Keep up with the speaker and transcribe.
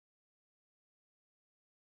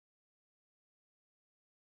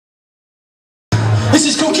This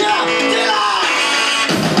is called Dilla!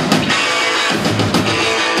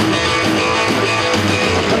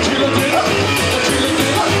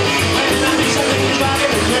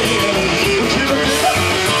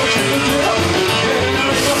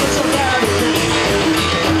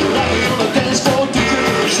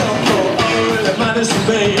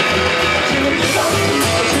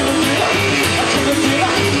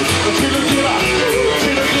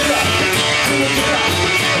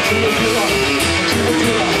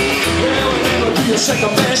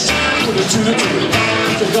 Second best, put it to the two,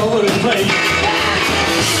 take over and play.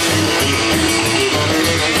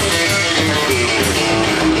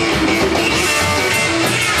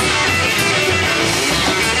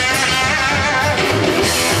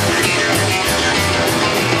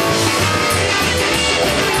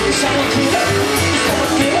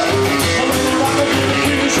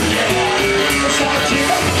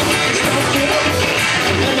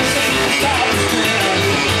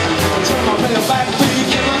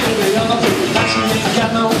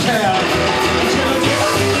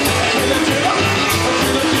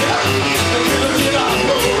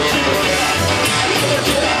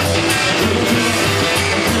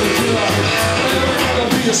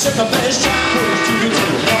 Second best time, put it to the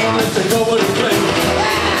two, come on, let's take over and play.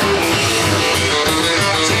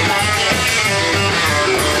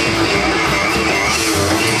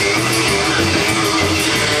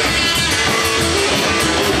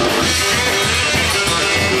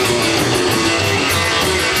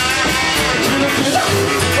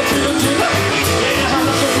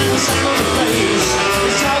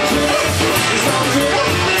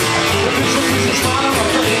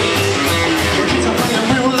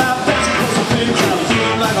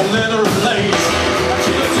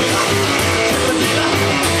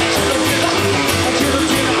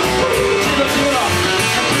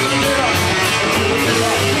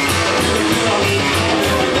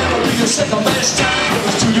 Second best time,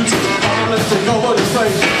 put it to the two, come on, let's take over and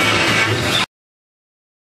play.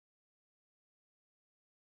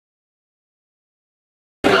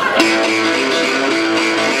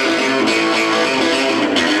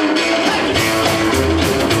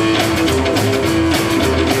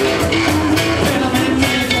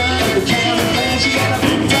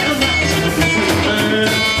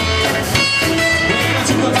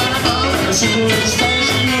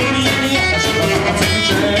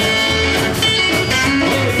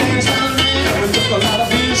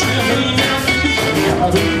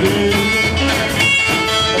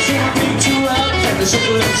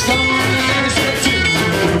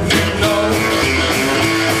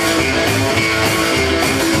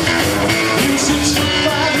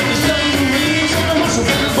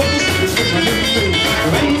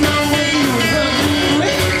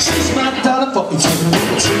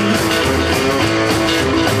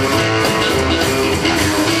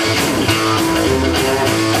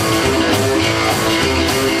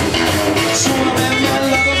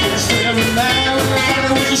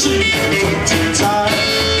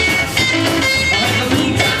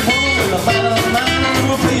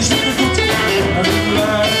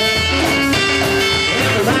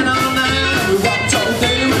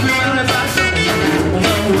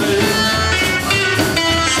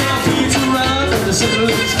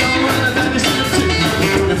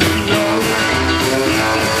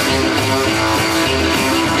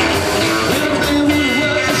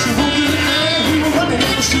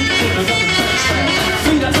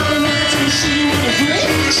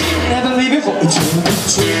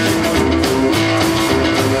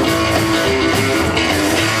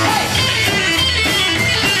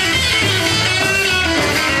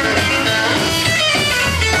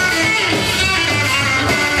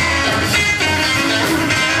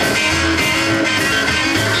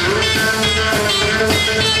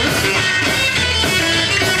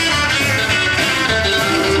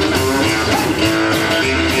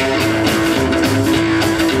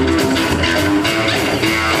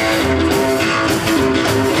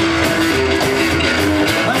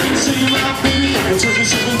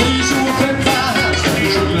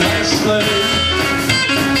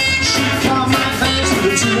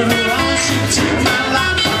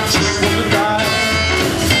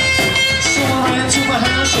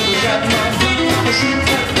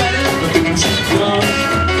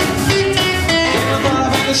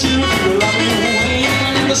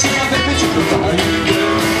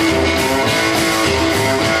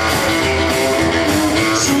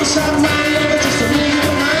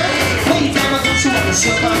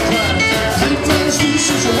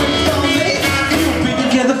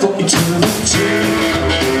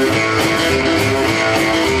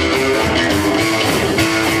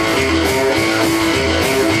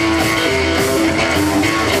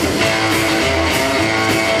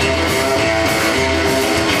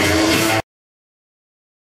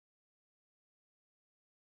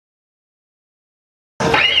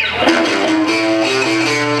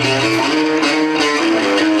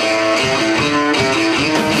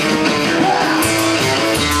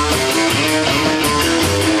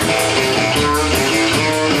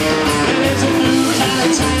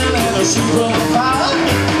 a superpower.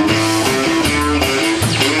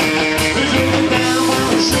 He's looking down on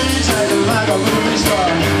the streets acting like a movie star.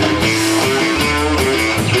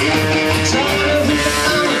 Trying to hit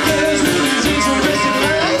all the girls with his interesting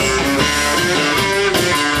eyes.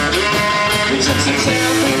 He checks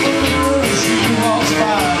himself in the mirror as she walks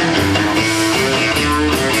by.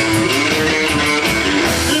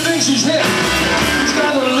 He thinks she's hip. He's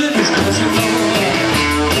got a lip, he's crossing over.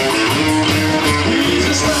 He's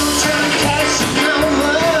a strong-time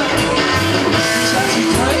Casanova. He's got you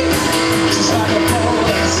great, just like a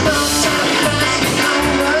poet. Strong-time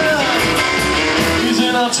Casanova. He's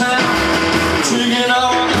in our town, taking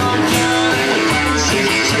our down in the places.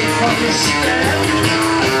 Take from his step.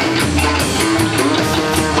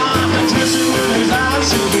 I'm dressing with his eyes,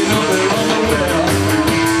 he'll be on their underwear.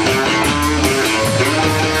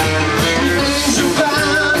 He brings you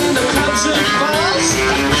down in the clubs and bars.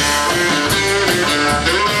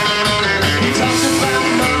 He talks about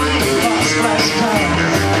money, fast flash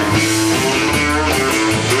cars.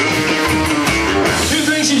 He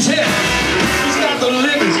thinks he's hip, he's got the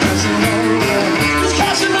lick, he's catching over. He's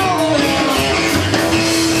catching over.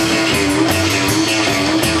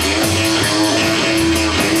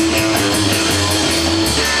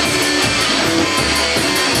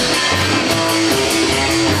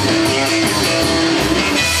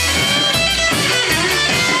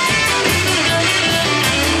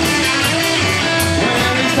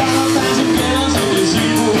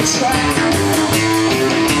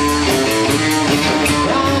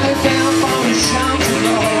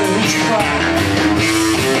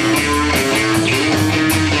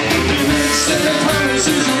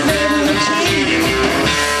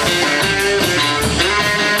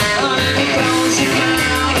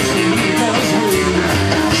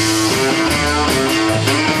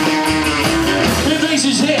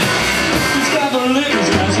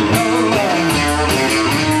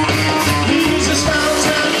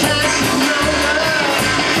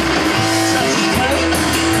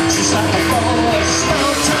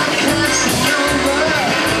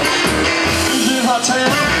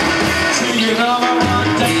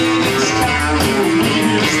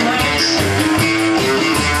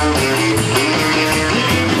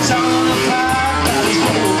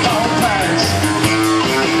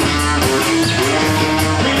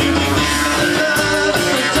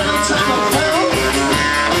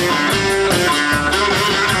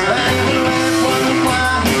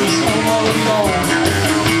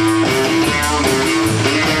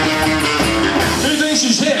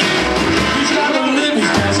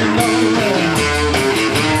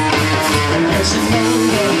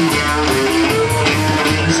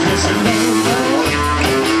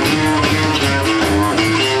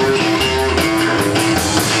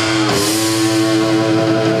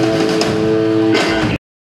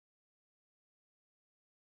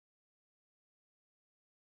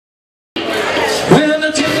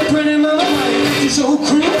 So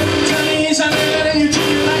cruel, Chinese, I'm letting you treat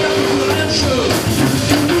me like a fool. I'm sure,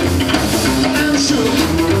 I'm sure.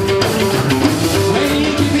 When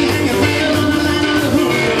you keep me hanging around on the line of the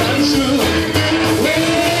hood, I'm sure. When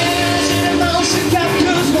she the motion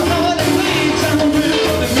captures my heart and bleeds, I'm a real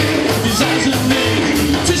for the me, these eyes of me.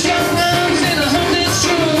 Two strong arms and a heart that's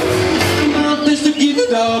true. I want this to give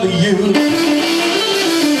it all to you.